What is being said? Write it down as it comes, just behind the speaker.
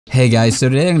Hey guys, so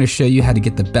today I'm going to show you how to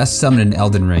get the best summon in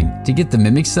Elden Ring. To get the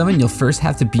Mimic summon, you'll first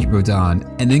have to beat Rodon,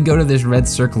 and then go to this red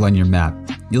circle on your map.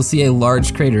 You'll see a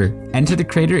large crater. Enter the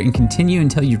crater and continue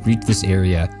until you reach this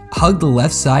area. Hug the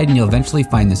left side and you'll eventually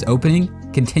find this opening.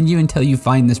 Continue until you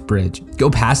find this bridge. Go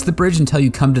past the bridge until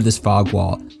you come to this fog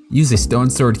wall. Use a stone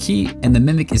sword key, and the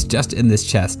Mimic is just in this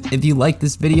chest. If you like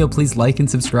this video, please like and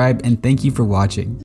subscribe, and thank you for watching.